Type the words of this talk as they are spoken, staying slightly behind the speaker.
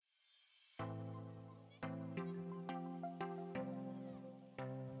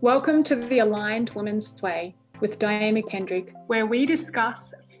Welcome to the Aligned Women's Way with Diane McKendrick, where we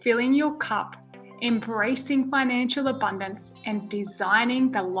discuss filling your cup, embracing financial abundance, and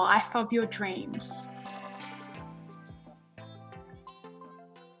designing the life of your dreams.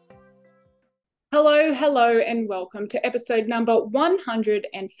 Hello, and welcome to episode number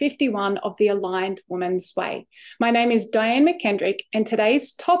 151 of the Aligned Women's Way. My name is Diane McKendrick, and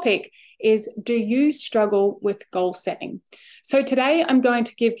today's topic is, do you struggle with goal setting? So today I'm going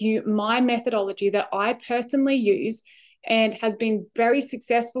to give you my methodology that I personally use and has been very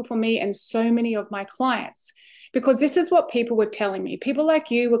successful for me and so many of my clients, because this is what people were telling me. People like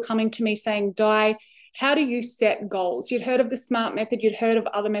you were coming to me saying, Di, how do you set goals? You'd heard of the SMART method, you'd heard of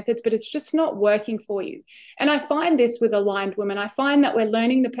other methods, but it's just not working for you. And I find this with aligned women. I find that we're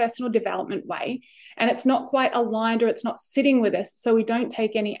learning the personal development way and it's not quite aligned, or it's not sitting with us, so we don't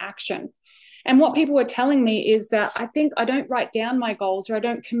take any action. And what people were telling me is that I think I don't write down my goals, or I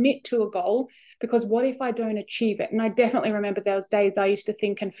don't commit to a goal because what if I don't achieve it? And I definitely remember those days I used to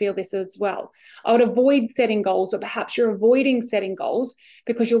think and feel this as well. I would avoid setting goals, or perhaps you're avoiding setting goals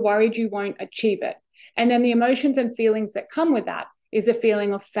because you're worried you won't achieve it. And then the emotions and feelings that come with that is the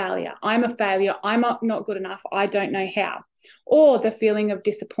feeling of failure. I'm a failure. I'm not good enough. I don't know how. Or the feeling of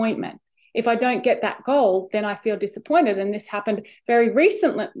disappointment. If I don't get that goal, then I feel disappointed. And this happened very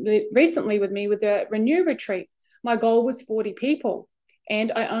recently with me with the Renew retreat. My goal was 40 people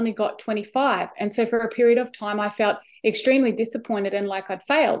and I only got 25. And so for a period of time, I felt extremely disappointed and like I'd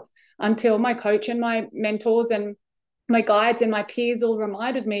failed, until my coach and my mentors and my guides and my peers all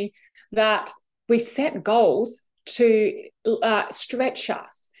reminded me that we set goals to stretch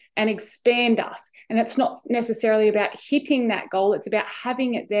us and expand us. And it's not necessarily about hitting that goal. It's about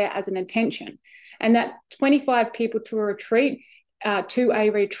having it there as an intention. And that 25 people to a retreat, a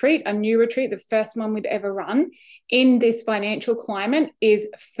new retreat, the first one we'd ever run in this financial climate, is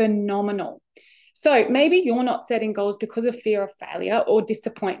phenomenal. So maybe you're not setting goals because of fear of failure or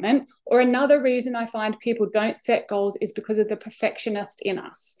disappointment, or another reason I find people don't set goals is because of the perfectionist in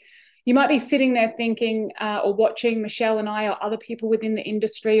us. You might be sitting there thinking or watching Michelle and I or other people within the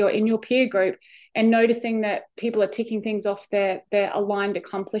industry or in your peer group and noticing that people are ticking things off their aligned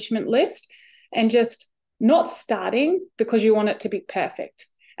accomplishment list and just not starting because you want it to be perfect.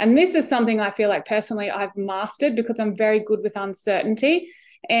 And this is something I feel like personally I've mastered because I'm very good with uncertainty.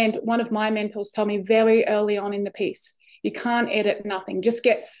 And one of my mentors told me very early on in the piece, you can't edit nothing. Just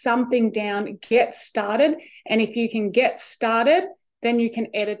get something down, get started. And if you can get started, then you can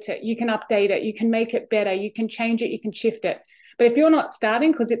edit it, you can update it, you can make it better, you can change it, you can shift it. But if you're not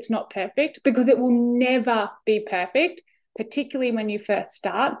starting because it's not perfect, because it will never be perfect, particularly when you first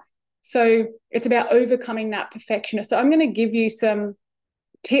start. So it's about overcoming that perfectionist. So I'm going to give you some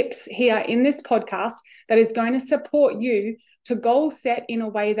tips here in this podcast that is going to support you to goal set in a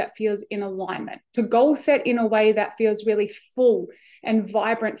way that feels in alignment, to goal set in a way that feels really full and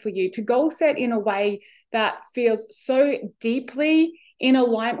vibrant for you, to goal set in a way that feels so deeply in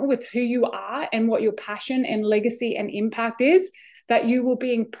alignment with who you are and what your passion and legacy and impact is, that you will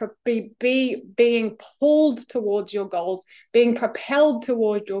be being pulled towards your goals, being propelled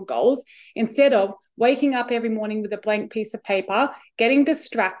towards your goals, instead of waking up every morning with a blank piece of paper, getting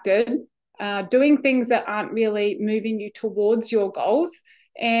distracted, doing things that aren't really moving you towards your goals.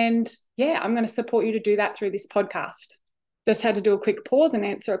 And yeah, I'm going to support you to do that through this podcast. Just had to do a quick pause and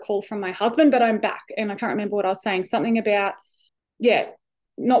answer a call from my husband, but I'm back and I can't remember what I was saying. Something about,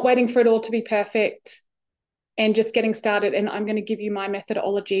 not waiting for it all to be perfect and just getting started. And I'm going to give you my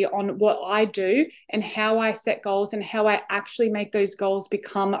methodology on what I do and how I set goals and how I actually make those goals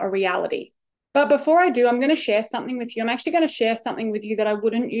become a reality. But before I do, I'm going to share something with you. I'm actually going to share something with you that I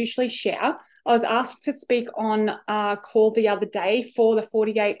wouldn't usually share. I was asked to speak on a call the other day for the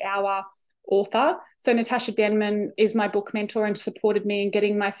 48-hour author. So Natasha Denman is my book mentor and supported me in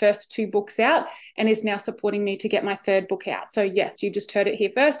getting my first 2 books out and is now supporting me to get my 3rd book out. So yes, you just heard it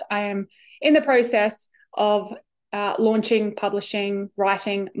here first. I am in the process of launching, publishing,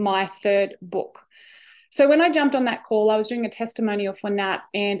 writing my 3rd book. So when I jumped on that call, I was doing a testimonial for Nat,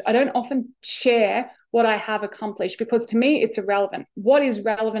 and I don't often share what I have accomplished because to me, it's irrelevant. What is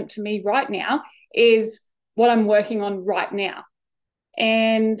relevant to me right now is what I'm working on right now.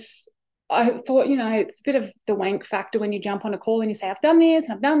 And I thought, it's a bit of the wank factor when you jump on a call and you say, I've done this,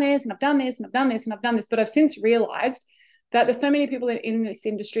 and I've done this, and I've done this, and I've done this, and I've done this. But I've since realized that there's so many people in this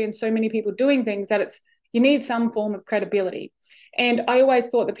industry and so many people doing things that you need some form of credibility. And I always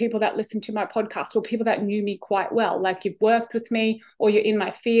thought the people that listened to my podcast were people that knew me quite well, like you've worked with me or you're in my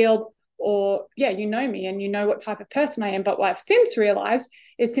field or you know me and you know what type of person I am. But what I've since realized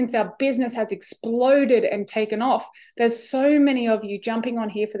is since our business has exploded and taken off, there's so many of you jumping on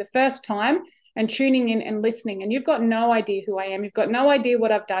here for the first time and tuning in and listening, and you've got no idea who I am. You've got no idea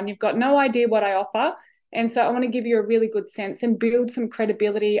what I've done. You've got no idea what I offer. And so I want to give you a really good sense and build some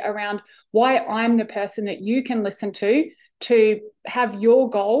credibility around why I'm the person that you can listen to have your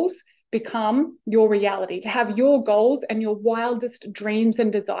goals become your reality, to have your goals and your wildest dreams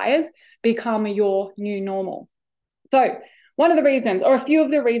and desires become your new normal. So one of the reasons, or a few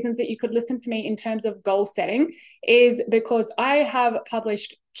of the reasons that you could listen to me in terms of goal setting, is because I have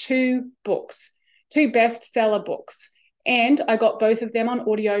published 2 books, 2 bestseller books, and I got both of them on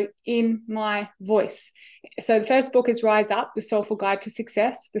audio in my voice. So the first book is Rise Up, The Soulful Guide to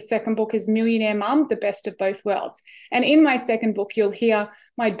Success. The second book is Millionaire Mum, The Best of Both Worlds. And in my second book, you'll hear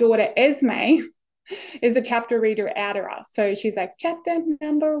my daughter Esme is the chapter reader out of us. So she's like, chapter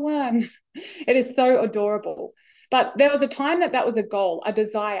number 1. It is so adorable. But there was a time that was a goal, a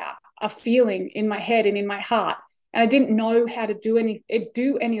desire, a feeling in my head and in my heart. And I didn't know how to do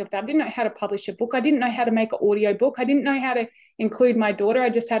any of that. I didn't know how to publish a book. I didn't know how to make an audio book. I didn't know how to include my daughter. I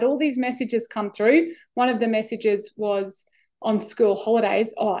just had all these messages come through. One of the messages was on school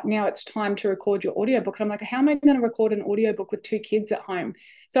holidays, now it's time to record your audiobook. And I'm like, how am I going to record an audiobook with 2 kids at home?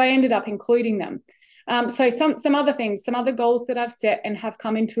 So I ended up including them. So some other things, some other goals that I've set and have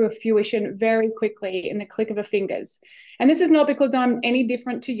come into fruition very quickly in the click of a fingers. And this is not because I'm any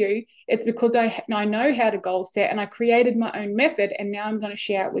different to you. It's because I know how to goal set, and I created my own method, and now I'm going to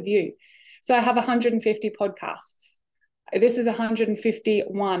share it with you. So I have 150 podcasts. This is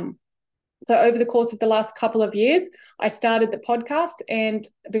 151. So over the course of the last couple of years, I started the podcast, and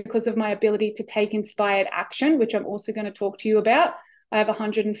because of my ability to take inspired action, which I'm also going to talk to you about, I have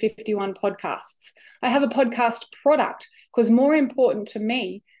 151 podcasts. I have a podcast product because more important to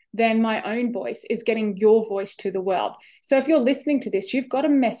me than my own voice is getting your voice to the world. So if you're listening to this, you've got a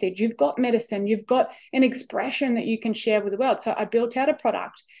message, you've got medicine, you've got an expression that you can share with the world. So I built out a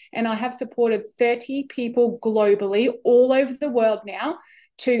product, and I have supported 30 people globally, all over the world now,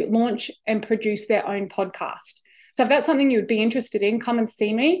 to launch and produce their own podcast. So if that's something you would be interested in, come and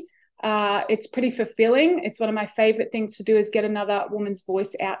see me. It's pretty fulfilling. It's one of my favorite things to do, is get another woman's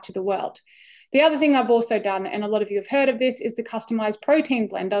voice out to the world. The other thing I've also done, and a lot of you have heard of this, is the customized protein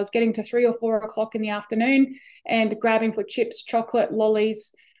blend. I was getting to 3 or 4 o'clock in the afternoon and grabbing for chips, chocolate,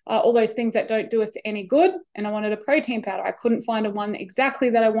 lollies, all those things that don't do us any good. And I wanted a protein powder. I couldn't find one exactly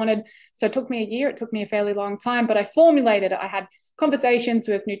that I wanted. So it took me a year. It took me a fairly long time, but I formulated it. I had conversations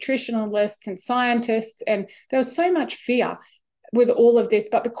with nutritionalists and scientists, and there was so much fear with all of this.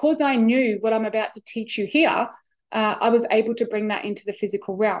 But because I knew what I'm about to teach you here, I was able to bring that into the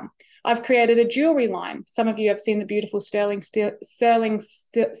physical realm. I've created a jewelry line. Some of you have seen the beautiful sterling silver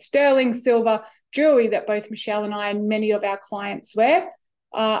jewelry that both Michelle and I and many of our clients wear.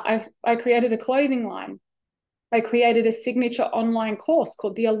 I created a clothing line. I created a signature online course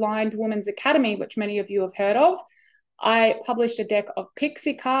called the Aligned Women's Academy, which many of you have heard of. I published a deck of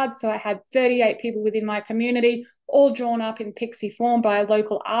pixie cards. So I had 38 people within my community, all drawn up in pixie form by a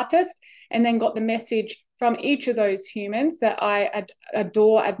local artist, and then got the message from each of those humans that I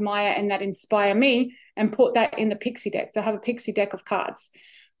adore, admire, and that inspire me, and put that in the pixie deck. So I have a pixie deck of cards.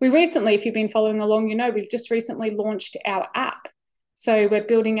 We recently, if you've been following along, you know, we've just recently launched our app. So we're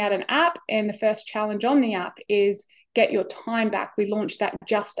building out an app, and the first challenge on the app is get your time back. We launched that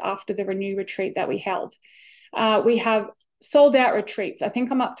just after the Renew retreat that we held. We have sold out retreats. I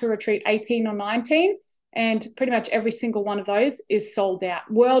think I'm up to retreat 18 or 19, and pretty much every single one of those is sold out.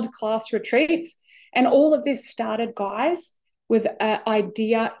 World-class retreats. And all of this started, guys, with an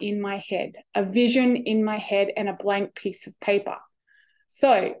idea in my head, a vision in my head, and a blank piece of paper.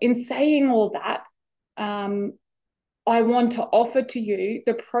 So in saying all that, I want to offer to you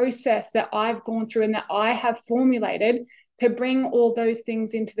the process that I've gone through and that I have formulated to bring all those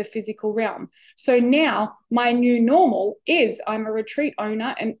things into the physical realm. So now my new normal is I'm a retreat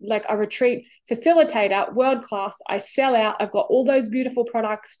owner and like a retreat facilitator, world-class. I sell out. I've got all those beautiful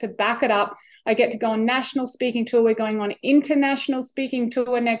products to back it up. I get to go on national speaking tour. We're going on international speaking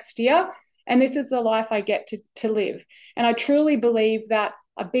tour next year. And this is the life I get to live. And I truly believe that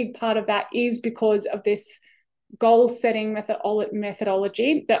a big part of that is because of this goal-setting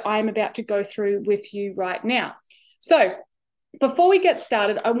methodology that I'm about to go through with you right now. So before we get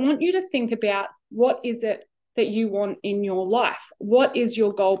started, I want you to think about what is it that you want in your life? What is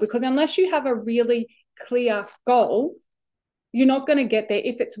your goal? Because unless you have a really clear goal, you're not going to get there.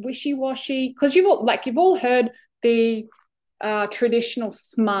 If it's wishy-washy, because you've all heard the traditional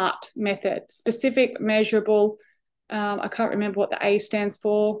SMART method: specific, measurable. I can't remember what the A stands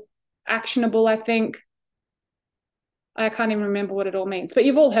for. actionable, I think. I can't even remember what it all means, but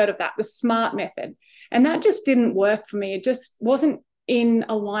you've all heard of that, the SMART method. And that just didn't work for me. It just wasn't in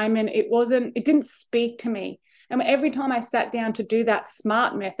alignment. It didn't speak to me. And every time I sat down to do that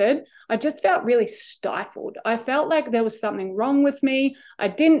SMART method, I just felt really stifled. I felt like there was something wrong with me. I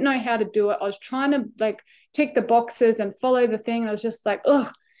didn't know how to do it. I was trying to like tick the boxes and follow the thing. And I was just like,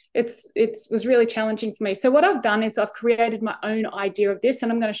 ugh, it was really challenging for me. So what I've done is I've created my own idea of this,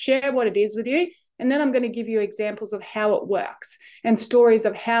 and I'm going to share what it is with you. And then I'm going to give you examples of how it works and stories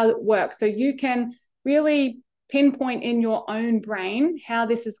of how it works, so you can really pinpoint in your own brain how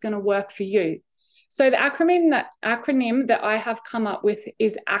this is going to work for you. So the acronym that I have come up with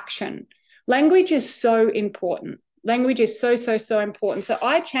is ACTION. Language is so important. Language is so important. So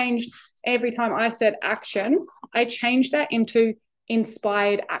I changed, every time I said action, I changed that into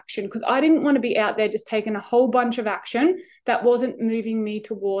inspired action, because I didn't want to be out there just taking a whole bunch of action that wasn't moving me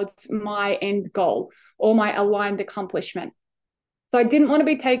towards my end goal or my aligned accomplishment. So I didn't want to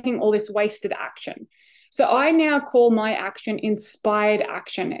be taking all this wasted action. So I now call my action inspired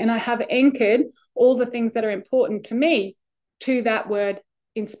action, and I have anchored all the things that are important to me to that word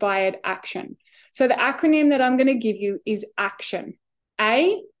inspired action. So the acronym that I'm going to give you is ACTION.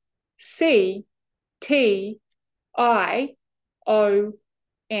 ACTION.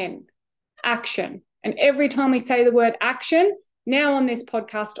 Action. And every time we say the word action, now on this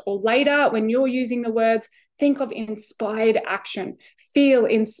podcast or later when you're using the words, think of inspired action. Feel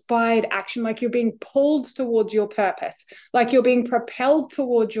inspired action, like you're being pulled towards your purpose, like you're being propelled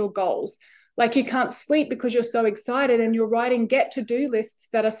towards your goals, like you can't sleep because you're so excited and you're writing get-to-do lists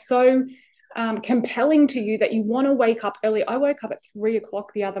that are so compelling to you that you want to wake up early. I woke up at 3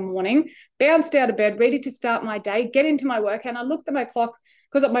 o'clock the other morning, bounced out of bed, ready to start my day, get into my work. And I looked at my clock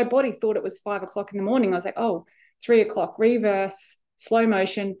because my body thought it was 5 o'clock in the morning. I was like, oh, 3 o'clock, reverse, slow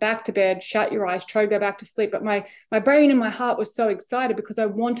motion, back to bed, shut your eyes, try to go back to sleep. But my brain and my heart was so excited because I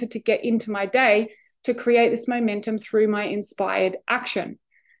wanted to get into my day to create this momentum through my inspired action.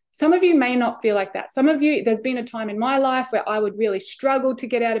 Some of you may not feel like that. Some of you, there's been a time in my life where I would really struggle to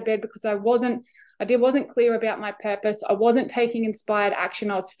get out of bed because I wasn't clear about my purpose. I wasn't taking inspired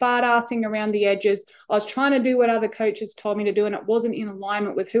action. I was fart-assing around the edges. I was trying to do what other coaches told me to do, and it wasn't in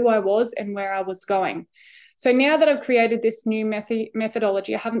alignment with who I was and where I was going. So now that I've created this new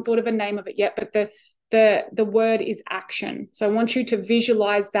methodology, I haven't thought of a name of it yet, but the word is action. So I want you to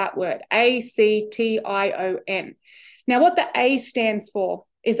visualize that word, ACTION. Now, what the A stands for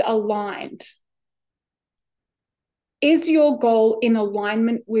is aligned. Is your goal in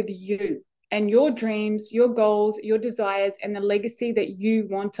alignment with you and your dreams, your goals, your desires, and the legacy that you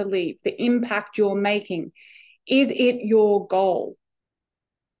want to leave, the impact you're making? Is it your goal?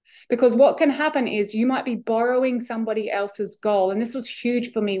 Because what can happen is you might be borrowing somebody else's goal. And this was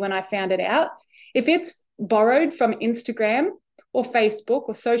huge for me when I found it out. If it's borrowed from Instagram or Facebook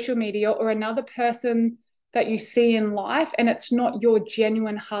or social media or another person that you see in life, and it's not your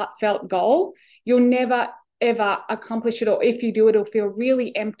genuine heartfelt goal, you'll never ever accomplish it. Or if you do, it'll feel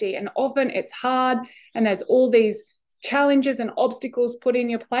really empty. And often it's hard, and there's all these challenges and obstacles put in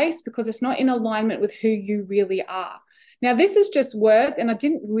your place because it's not in alignment with who you really are. Now, this is just words, and I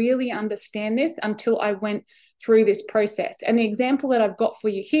didn't really understand this until I went through this process. And the example that I've got for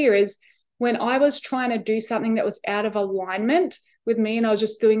you here is when I was trying to do something that was out of alignment with me, and I was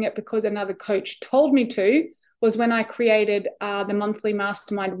just doing it because another coach told me to, was when I created the monthly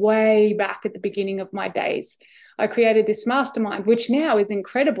mastermind way back at the beginning of my days. I created this mastermind, which now is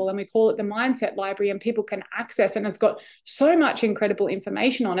incredible, and we call it the Mindset Library, and people can access, and it's got so much incredible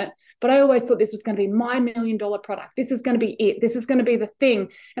information on it. But I always thought this was going to be my $1 million product. This is going to be it. This is going to be the thing.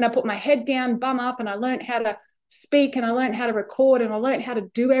 And I put my head down, bum up, and I learned how to speak, and I learned how to record, and I learned how to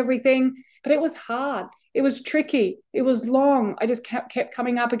do everything. But it was hard. It was tricky. It was long. I just kept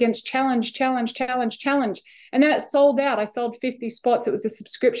coming up against challenge. And then it sold out. I sold 50 spots. It was a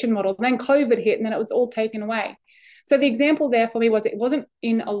subscription model. And then COVID hit, and then it was all taken away. So the example there for me was it wasn't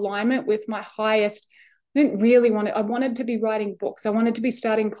in alignment with my highest. I didn't really want it. I wanted to be writing books. I wanted to be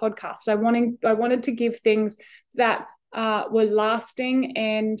starting podcasts. I wanted to give things that were lasting.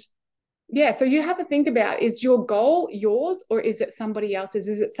 And yeah, so you have to think about, is your goal yours or is it somebody else's?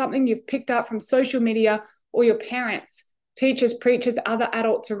 Is it something you've picked up from social media or your parents, teachers, preachers, other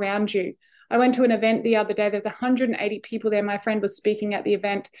adults around you? I went to an event the other day. There's 180 people there. My friend was speaking at the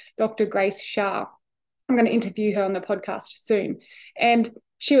event, Dr. Grace Shah. I'm going to interview her on the podcast soon. And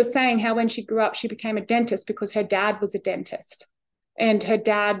she was saying how when she grew up, she became a dentist because her dad was a dentist. And her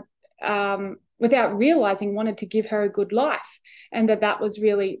dad, without realizing, wanted to give her a good life, and that was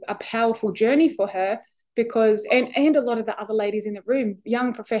really a powerful journey for her because, and a lot of the other ladies in the room,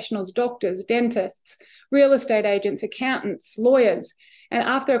 young professionals, doctors, dentists, real estate agents, accountants, lawyers. And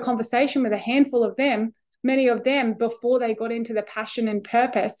after a conversation with a handful of them, many of them, before they got into the passion and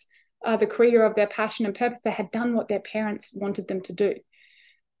purpose, the career of their passion and purpose, they had done what their parents wanted them to do.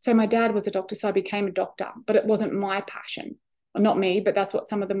 So my dad was a doctor, so I became a doctor, but it wasn't my passion. Well, not me, but that's what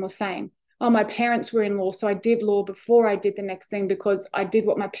some of them were saying. Oh, my parents were in law, so I did law before I did the next thing because I did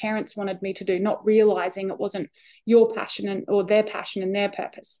what my parents wanted me to do, not realizing it wasn't your passion or their passion and their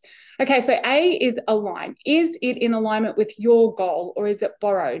purpose. Okay, so A is align. Is it in alignment with your goal, or is it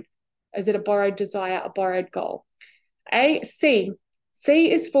borrowed? Is it a borrowed desire, a borrowed goal? C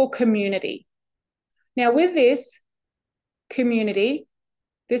is for community. Now, with this community,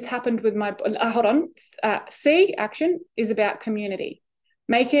 this happened with my, C, action, is about community.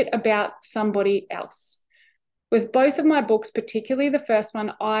 Make it about somebody else. With both of my books, particularly the first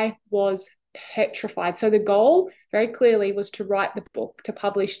one, I was petrified. So the goal very clearly was to write the book, to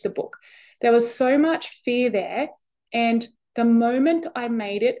publish the book. There was so much fear there. And the moment I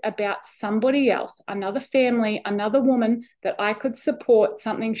made it about somebody else, another family, another woman that I could support,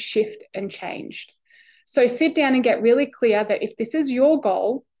 something shift and changed. So sit down and get really clear that if this is your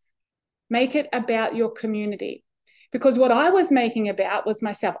goal, make it about your community. Because what I was making about was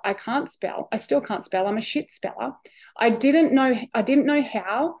myself. I can't spell. I still can't spell. I'm a shit speller. I didn't know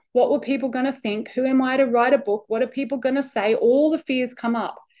how. What were people going to think? Who am I to write a book? What are people going to say? All the fears come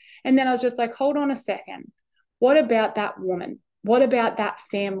up. And then I was just like, hold on a second. What about that woman? What about that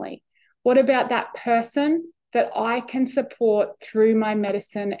family? What about that person that I can support through my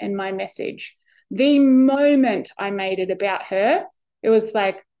medicine and my message? The moment I made it about her, it was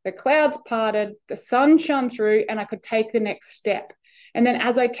like, the clouds parted, the sun shone through, and I could take the next step. And then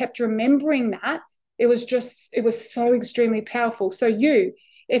as I kept remembering that, it was so extremely powerful. So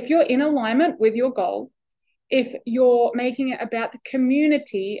if you're in alignment with your goal, if you're making it about the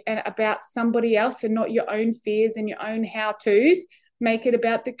community and about somebody else and not your own fears and your own how-tos, make it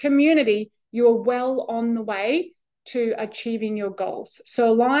about the community, you're well on the way to achieving your goals.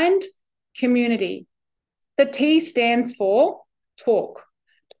 So aligned, community. The T stands for talk.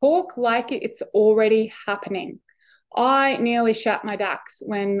 Talk like it's already happening. I nearly shat my ducks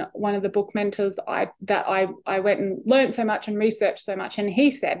when one of the book mentors I went and learned so much and researched so much. And he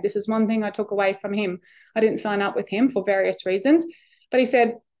said, this is one thing I took away from him. I didn't sign up with him for various reasons, but he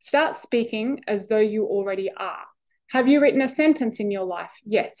said, start speaking as though you already are. Have you written a sentence in your life?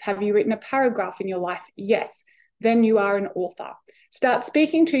 Yes. Have you written a paragraph in your life? Yes. Then you are an author. Start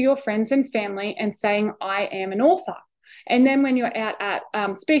speaking to your friends and family and saying, I am an author. And then when you're out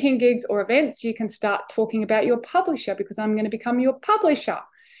at speaking gigs or events, you can start talking about your publisher, because I'm going to become your publisher.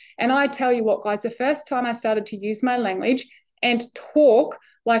 And I tell you what, guys, the first time I started to use my language and talk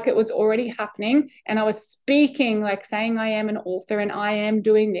like it was already happening, and I was speaking like saying I am an author and I am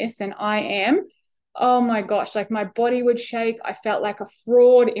doing this and I am, oh my gosh, like my body would shake. I felt like a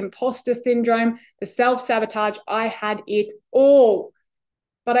fraud, imposter syndrome, the self-sabotage. I had it all,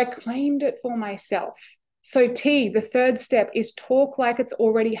 but I claimed it for myself. So T, the third step, is talk like it's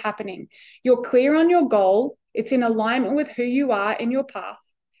already happening. You're clear on your goal. It's in alignment with who you are in your path.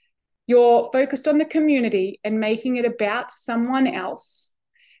 You're focused on the community and making it about someone else.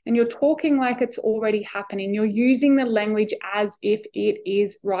 And you're talking like it's already happening. You're using the language as if it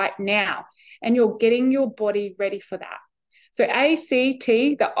is right now. And you're getting your body ready for that. So A, C,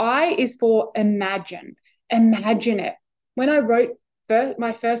 T, the I is for imagine. Imagine it. When I wrote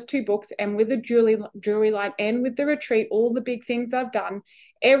my first two books, and with the jewelry line and with the retreat, all the big things I've done,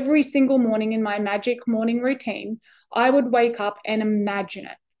 every single morning in my magic morning routine, I would wake up and imagine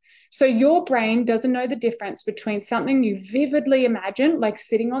it. So your brain doesn't know the difference between something you vividly imagine, like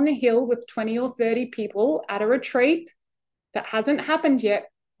sitting on the hill with 20 or 30 people at a retreat that hasn't happened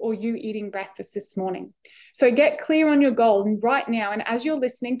yet, or you eating breakfast this morning. So get clear on your goal right now. And as you're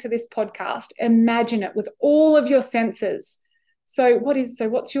listening to this podcast, imagine it with all of your senses. So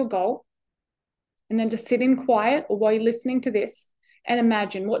what's your goal? And then just sit in quiet, or while you're listening to this, and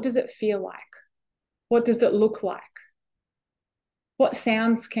imagine, what does it feel like? What does it look like? What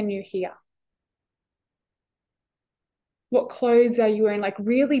sounds can you hear? What clothes are you wearing? Like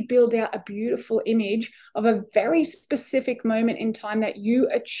really build out a beautiful image of a very specific moment in time that you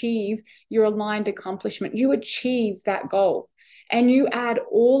achieve your aligned accomplishment. You achieve that goal, and you add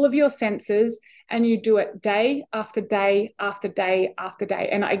all of your senses, and you do it day after day after day after day.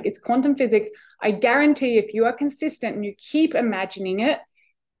 And it's quantum physics. I guarantee if you are consistent and you keep imagining it,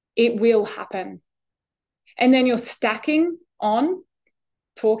 it will happen. And then you're stacking on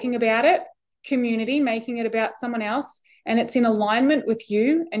talking about it, community, making it about someone else, and it's in alignment with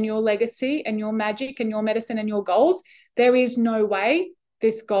you and your legacy and your magic and your medicine and your goals, there is no way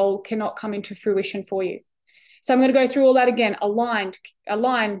this goal cannot come into fruition for you. So I'm going to go through all that again. Aligned,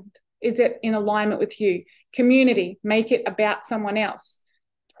 is it in alignment with you? Community, make it about someone else.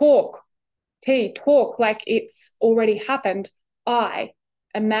 Talk like it's already happened. I,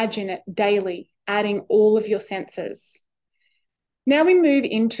 imagine it daily, adding all of your senses. Now we move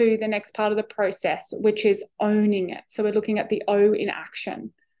into the next part of the process, which is owning it. So we're looking at the O in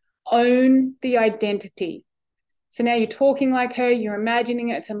action. Own the identity. So now you're talking like her, you're imagining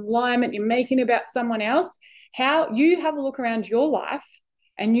it, it's in alignment, you're making it about someone else. How you have a look around your life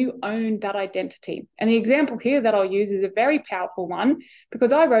and you own that identity. And the example here that I'll use is a very powerful one,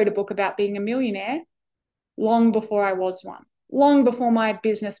 because I wrote a book about being a millionaire long before I was one, long before my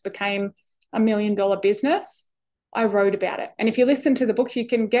business became $1 million business. I wrote about it. And if you listen to the book, you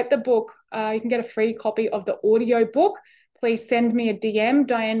can get the book, you can get a free copy of the audio book. Please send me a DM,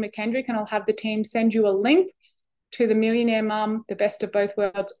 Diane McKendrick, and I'll have the team send you a link to the Millionaire Mum, The Best of Both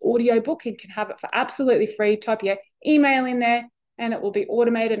Worlds audio book. You can have it for absolutely free. Type your email in there and it will be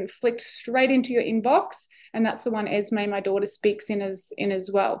automated and flicked straight into your inbox. And that's the one Esme, my daughter, speaks in as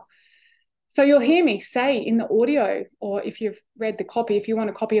well. So you'll hear me say in the audio, or if you've read the copy, if you want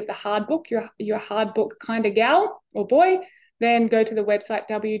a copy of the hard book, you're a hard book kind of gal or boy, then go to the website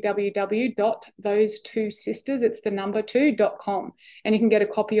www.those2sisters, it's the number 2.com, and you can get a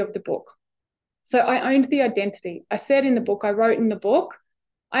copy of the book. So I owned the identity. I said in the book, I wrote in the book,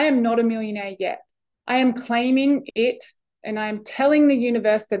 I am not a millionaire yet. I am claiming it, and I am telling the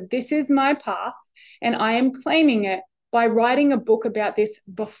universe that this is my path, and I am claiming it by writing a book about this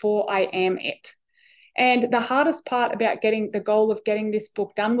before I am it. And the hardest part about getting the goal of getting this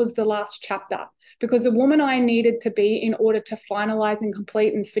book done was the last chapter, because the woman I needed to be in order to finalize and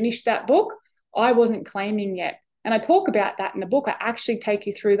complete and finish that book, I wasn't claiming yet. And I talk about that in the book. I actually take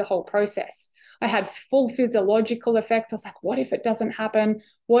you through the whole process. I had full physiological effects. I was like, what if it doesn't happen?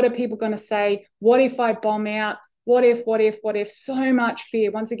 What are people going to say? What if I bomb out? What if? So much fear.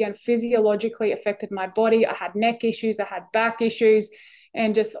 Once again, physiologically affected my body. I had neck issues. I had back issues,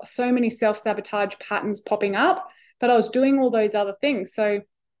 and just so many self-sabotage patterns popping up. But I was doing all those other things. So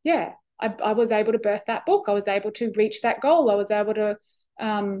yeah, I was able to birth that book. I was able to reach that goal. I was able to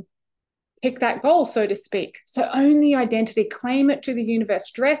pick that goal, so to speak. So own the identity, claim it to the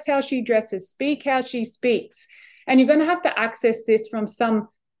universe, dress how she dresses, speak how she speaks. And you're going to have to access this from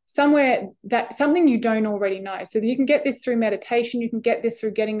somewhere that something you don't already know. So you can get this through meditation. You can get this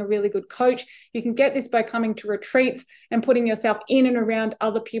through getting a really good coach. You can get this by coming to retreats and putting yourself in and around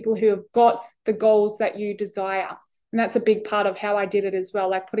other people who have got the goals that you desire. And that's a big part of how I did it as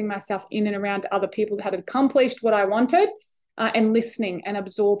well, like putting myself in and around other people that had accomplished what I wanted, and listening and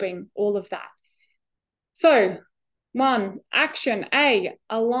absorbing all of that. So 1, action. A,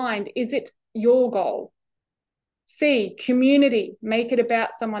 aligned. Is it your goal? C, community. Make it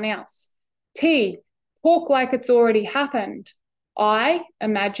about someone else. T, talk like it's already happened. I,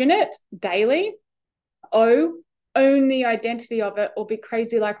 imagine it daily. O, own the identity of it, or be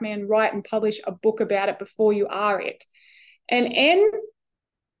crazy like me and write and publish a book about it before you are it. And N,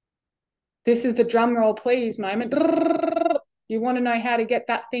 this is the drum roll please moment. You want to know how to get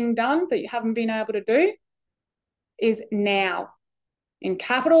that thing done that you haven't been able to do? Is now. In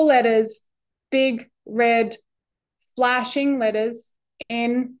capital letters, big, red, flashing letters,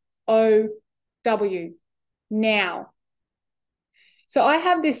 N-O-W. Now. So I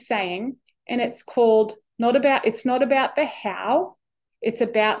have this saying, and it's called, it's not about the how, it's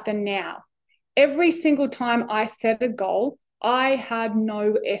about the now. Every single time I set a goal, I had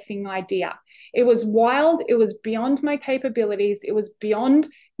no effing idea. It was wild. It was beyond my capabilities. It was beyond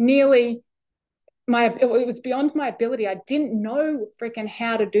it was beyond my ability. I didn't know freaking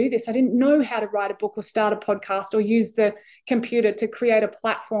how to do this. I didn't know how to write a book or start a podcast or use the computer to create a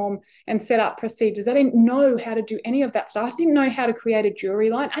platform and set up procedures. I didn't know how to do any of that stuff. I didn't know how to create a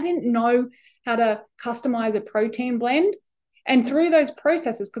jewelry line. I didn't know how to customize a protein blend. And through those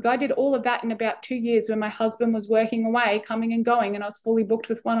processes, because I did all of that in about 2 years when my husband was working away, coming and going, and I was fully booked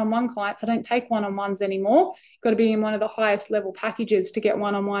with one-on-one clients. I don't take one-on-ones anymore. You've got to be in one of the highest level packages to get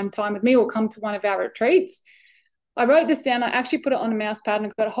one-on-one time with me or come to one of our retreats. I wrote this down. I actually put it on a mouse pad and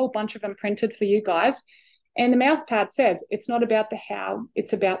I've got a whole bunch of them printed for you guys. And the mouse pad says, it's not about the how,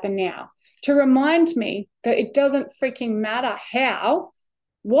 it's about the now. To remind me that it doesn't freaking matter how.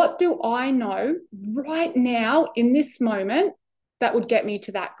 What do I know right now in this moment that would get me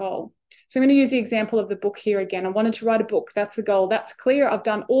to that goal? So I'm going to use the example of the book here again. I wanted to write a book. That's the goal. That's clear. I've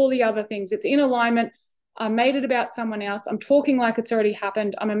done all the other things. It's in alignment. I made it about someone else. I'm talking like it's already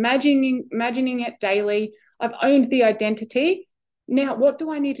happened. I'm imagining it daily. I've owned the identity. Now, what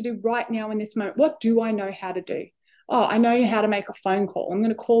do I need to do right now in this moment? What do I know how to do? Oh, I know how to make a phone call. I'm going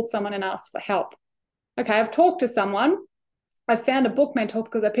to call someone and ask for help. Okay, I've talked to someone. I found a book mentor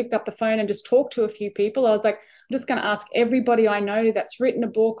because I picked up the phone and just talked to a few people. I was like, I'm just going to ask everybody I know that's written a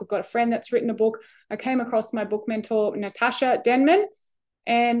book. I've got a friend that's written a book. I came across my book mentor, Natasha Denman.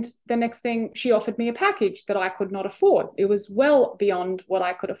 And the next thing, she offered me a package that I could not afford. It was well beyond what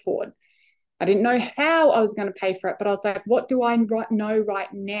I could afford. I didn't know how I was going to pay for it, but I was like, what do I know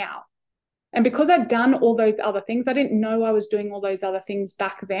right now? And because I'd done all those other things, I didn't know I was doing all those other things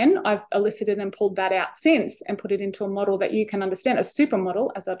back then. I've elicited and pulled that out since and put it into a model that you can understand, a super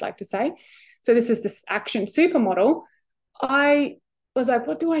model, as I'd like to say. So this is this action super model. I was like,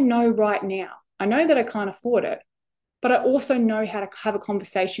 what do I know right now? I know that I can't afford it, but I also know how to have a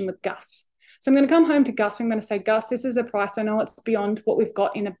conversation with Gus. So I'm going to come home to Gus. I'm going to say, Gus, this is a price. I know it's beyond what we've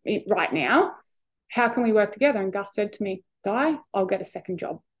got in right now. How can we work together? And Gus said to me, Di, I'll get a second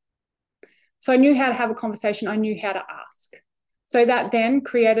job. So I knew how to have a conversation. I knew how to ask. So that then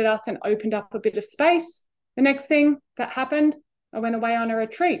created us and opened up a bit of space. The next thing that happened, I went away on a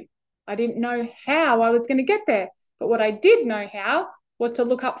retreat. I didn't know how I was going to get there. But what I did know how was to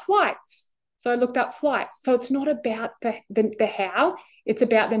look up flights. So I looked up flights. So it's not about the how, it's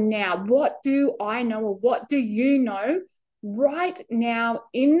about the now. What do I know, or what do you know right now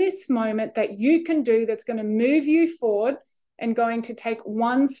in this moment that you can do that's going to move you forward and going to take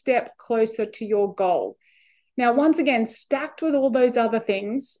one step closer to your goal? Now, once again, stacked with all those other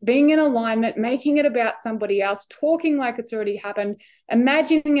things, being in alignment, making it about somebody else, talking like it's already happened,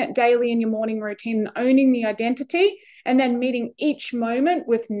 imagining it daily in your morning routine, and owning the identity, and then meeting each moment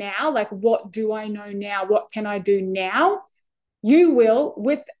with now, like, what do I know now? What can I do now? You will,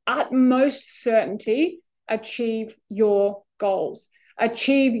 with utmost certainty, achieve your goals,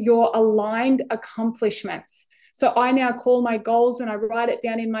 achieve your aligned accomplishments. So I now call my goals, when I write it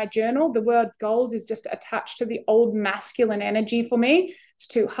down in my journal, the word goals is just attached to the old masculine energy for me. It's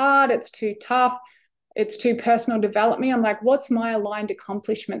too hard. It's too tough. It's too personal development. I'm like, what's my aligned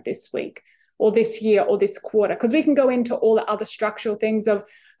accomplishment this week or this year or this quarter? Because we can go into all the other structural things of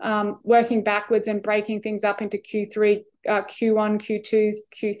working backwards and breaking things up into Q1, Q2,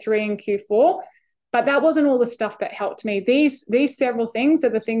 Q3, and Q4. But that wasn't all the stuff that helped me. These several things are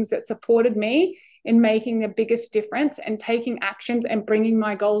the things that supported me in making the biggest difference and taking actions and bringing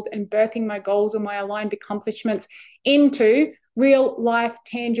my goals and birthing my goals or my aligned accomplishments into real life,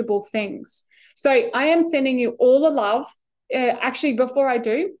 tangible things. So I am sending you all the love. Actually, before I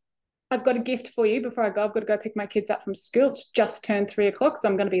do, I've got a gift for you. Before I go, I've got to go pick my kids up from school. It's just turned 3:00, so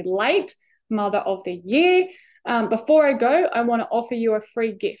I'm going to be late. Mother of the year. Before I go, I want to offer you a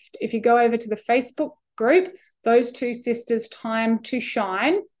free gift. If you go over to the Facebook group, Those Two Sisters Time to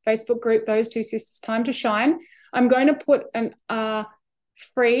Shine, Facebook group, Those Two Sisters Time to Shine, I'm going to put a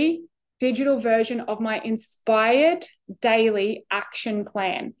free digital version of my inspired daily action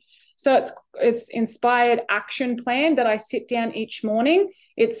plan. So it's inspired action plan that I sit down each morning.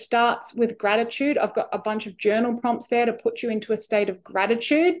 It starts with gratitude. I've got a bunch of journal prompts there to put you into a state of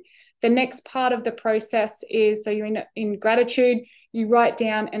gratitude. The next part of the process is, so you're in gratitude, you write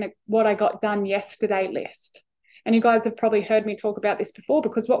down what I got done yesterday list. And you guys have probably heard me talk about this before,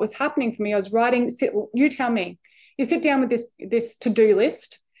 because what was happening for me, I was writing, you tell me, you sit down with this to-do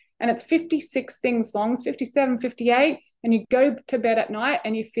list, and it's 56 things long, it's 57, 58, and you go to bed at night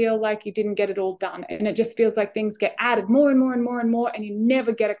and you feel like you didn't get it all done. And it just feels like things get added more and more and more and more, and you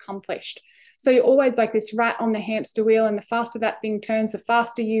never get accomplished. So you're always like this rat on the hamster wheel, and the faster that thing turns, the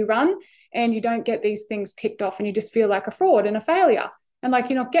faster you run, and you don't get these things ticked off, and you just feel like a fraud and a failure, and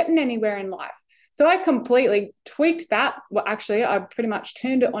like you're not getting anywhere in life. So I completely tweaked that. Well, actually, I pretty much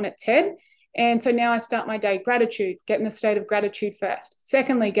turned it on its head. And so now I start my day, gratitude, get in the state of gratitude first.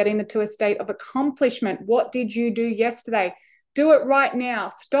 Secondly, getting into a state of accomplishment. What did you do yesterday? Do it right now.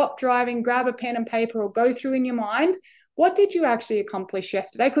 Stop driving, grab a pen and paper, or go through in your mind, what did you actually accomplish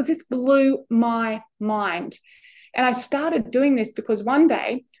yesterday? Because this blew my mind. And I started doing this because one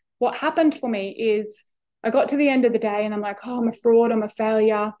day, what happened for me is I got to the end of the day and I'm like, oh, I'm a fraud, I'm a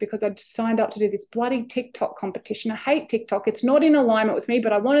failure, because I'd signed up to do this bloody TikTok competition. I hate TikTok. It's not in alignment with me,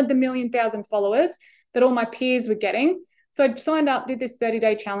 but I wanted the 1,000,000 followers that all my peers were getting. So I signed up, did this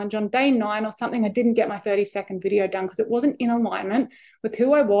 30-day challenge. On day 9 or something, I didn't get my 30-second video done because it wasn't in alignment with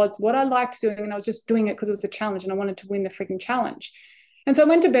who I was, what I liked doing, and I was just doing it because it was a challenge and I wanted to win the freaking challenge. And so I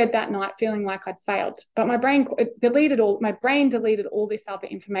went to bed that night feeling like I'd failed, but my brain deleted all this other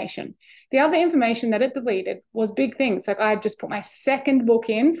information. The other information that it deleted was big things. Like I had just put my second book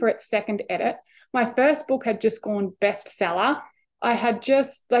in for its second edit. My first book had just gone bestseller. I had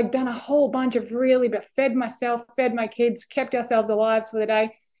just done a whole bunch of fed myself, fed my kids, kept ourselves alive for the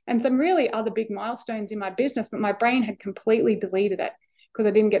day, and some really other big milestones in my business, but my brain had completely deleted it because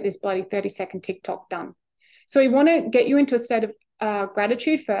I didn't get this bloody 30-second TikTok done. So we want to get you into a state of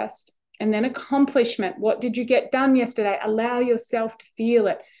gratitude first, and then accomplishment. What did you get done yesterday? Allow yourself to feel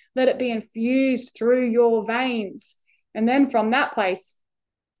it. Let it be infused through your veins. And then from that place,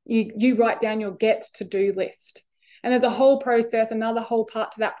 you write down your get to do list. And there's a whole process, another whole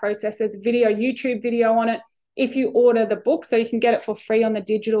part to that process. There's a video, YouTube video on it. If you order the book, so you can get it for free on the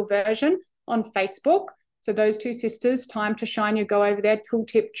digital version on Facebook. So those two sisters, Time to Shine, you go over there, Tool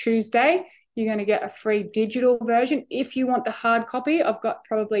Tip Tuesday. You're going to get a free digital version. If you want the hard copy, I've got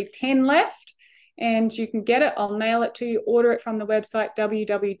probably 10 left and you can get it. I'll mail it to you. Order it from the website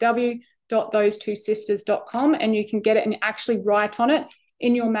www.thosetwosisters.com and you can get it and actually write on it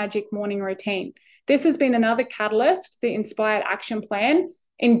in your magic morning routine. This has been another catalyst, the Inspired Action Plan,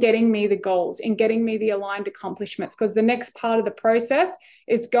 in getting me the goals, in getting me the aligned accomplishments, because the next part of the process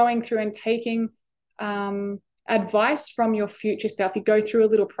is going through and taking advice from your future self. You go through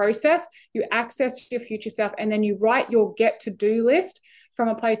a little process, you access your future self, and then you write your get to do list from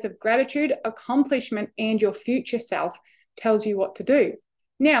a place of gratitude, accomplishment, and your future self tells you what to do.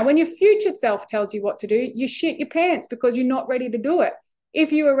 Now, when your future self tells you what to do, you shit your pants because you're not ready to do it.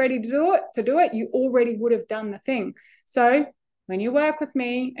 If you were ready to do it, you already would have done the thing. So when you work with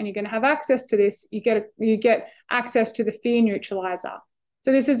me and you're going to have access to this, you get access to the fear neutralizer.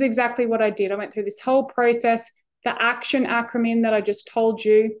 So this is exactly what I did. I went through this whole process, the action acronym that I just told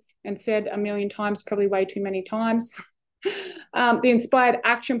you and said a million times, probably way too many times. The Inspired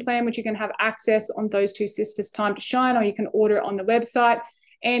Action Plan, which you can have access on Those Two Sisters Time to Shine, or you can order it on the website,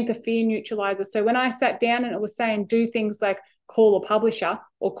 and the fear neutralizer. So when I sat down and it was saying do things like call a publisher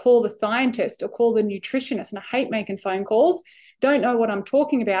or call the scientist or call the nutritionist, and I hate making phone calls, don't know what I'm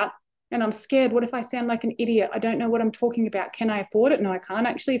talking about, and I'm scared. What if I sound like an idiot? I don't know what I'm talking about. Can I afford it? No, I can't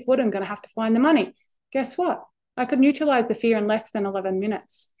actually afford it. I'm going to have to find the money. Guess what? I could neutralize the fear in less than 11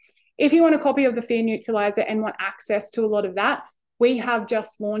 minutes. If you want a copy of the fear neutralizer and want access to a lot of that, we have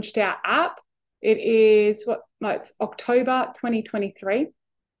just launched our app. It is it's October 2023.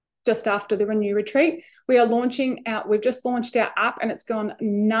 Just after the Renew Retreat. We've just launched our app and it's gone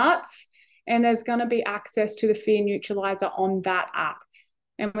nuts. And there's going to be access to the fear neutralizer on that app.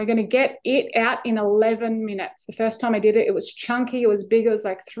 And we're going to get it out in 11 minutes. The first time I did it, it was chunky, it was big, it was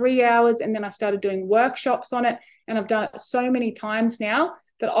like 3 hours. And then I started doing workshops on it. And I've done it so many times now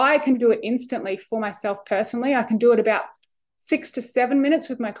that I can do it instantly for myself personally. I can do it about 6 to 7 minutes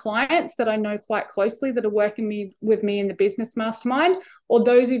with my clients that I know quite closely that are working with me in the business mastermind, or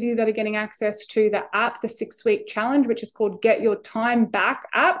those of you that are getting access to the app, the 6-week challenge, which is called Get Your Time Back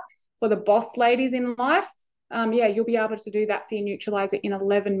app for the boss ladies in life. You'll be able to do that fear neutralizer in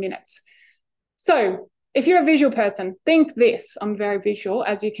 11 minutes. So if you're a visual person, think this. I'm very visual,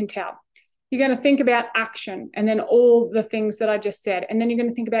 as you can tell. You're going to think about action and then all the things that I just said. And then you're going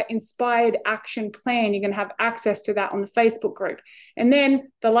to think about Inspired Action Plan. You're going to have access to that on the Facebook group. And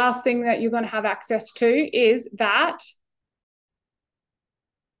then the last thing that you're going to have access to is the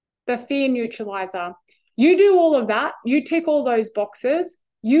fear neutralizer. You do all of that. You tick all those boxes.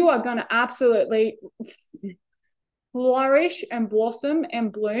 You are going to absolutely flourish and blossom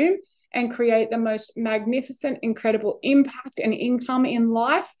and bloom and create the most magnificent, incredible impact and income in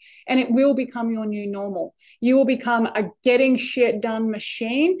life. And it will become your new normal. You will become a getting shit done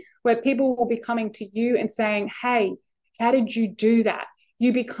machine where people will be coming to you and saying, hey, how did you do that?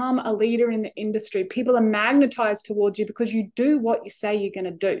 You become a leader in the industry. People are magnetized towards you because you do what you say you're going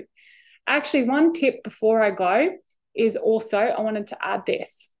to do. Actually, one tip before I go is also, I wanted to add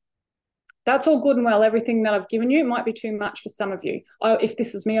this. That's all good and well. Everything that I've given you might be too much for some of you. If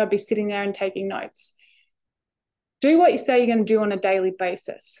this was me, I'd be sitting there and taking notes. Do what you say you're going to do on a daily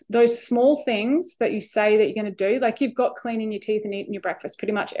basis. Those small things that you say that you're going to do, like you've got cleaning your teeth and eating your breakfast,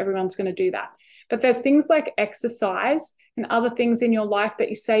 pretty much everyone's going to do that. But there's things like exercise and other things in your life that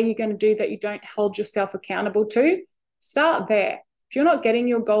you say you're going to do that you don't hold yourself accountable to. Start there. If you're not getting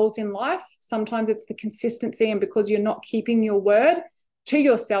your goals in life, sometimes it's the consistency and because you're not keeping your word to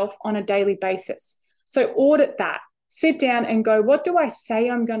yourself on a daily basis. So audit that. Sit down and go, what do I say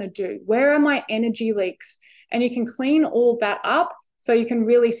I'm going to do? Where are my energy leaks? And you can clean all that up so you can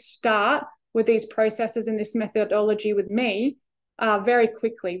really start with these processes and this methodology with me very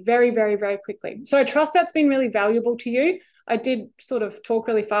quickly, very, very, very quickly. So I trust that's been really valuable to you. I did sort of talk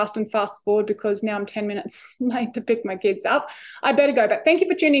really fast and fast forward because now I'm 10 minutes late to pick my kids up. I better go, but thank you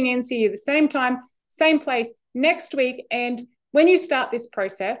for tuning in. See you the same time, same place next week. And when you start this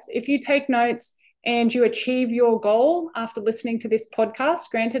process, if you take notes, and you achieve your goal after listening to this podcast,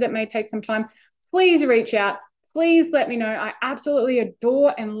 granted it may take some time, please reach out. Please let me know. I absolutely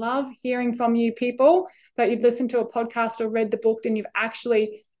adore and love hearing from you people that you've listened to a podcast or read the book and you've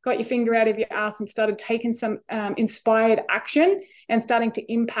actually got your finger out of your ass and started taking some inspired action and starting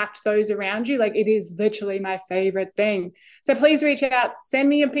to impact those around you. Like, it is literally my favorite thing. So please reach out, send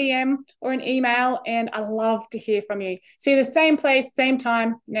me a PM or an email, and I love to hear from you. See you the same place, same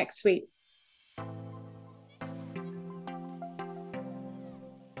time next week.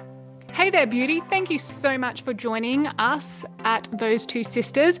 Hey there, beauty. Thank you so much for joining us at Those Two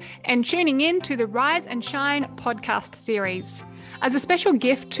Sisters and tuning in to the Rise and Shine podcast series. As a special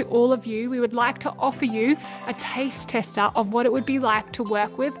gift to all of you, we would like to offer you a taste tester of what it would be like to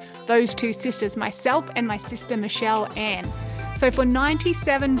work with those two sisters, myself and my sister, Michelle Ann. So for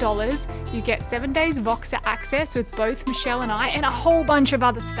 $97, you get 7 days Voxer access with both Michelle and I and a whole bunch of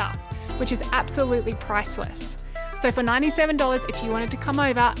other stuff, which is absolutely priceless. So for $97, if you wanted to come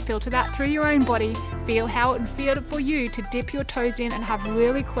over, filter that through your own body, feel how it would feel for you to dip your toes in and have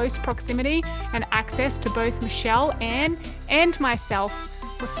really close proximity and access to both Michelle, Ann, and myself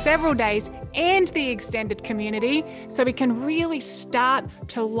for several days and the extended community, so we can really start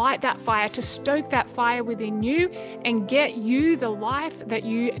to light that fire, to stoke that fire within you and get you the life that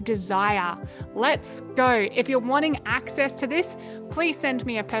you desire. Let's go. If you're wanting access to this, please send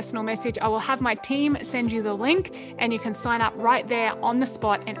me a personal message. I will have my team send you the link and you can sign up right there on the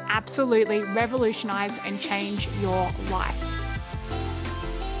spot and absolutely revolutionize and change your life.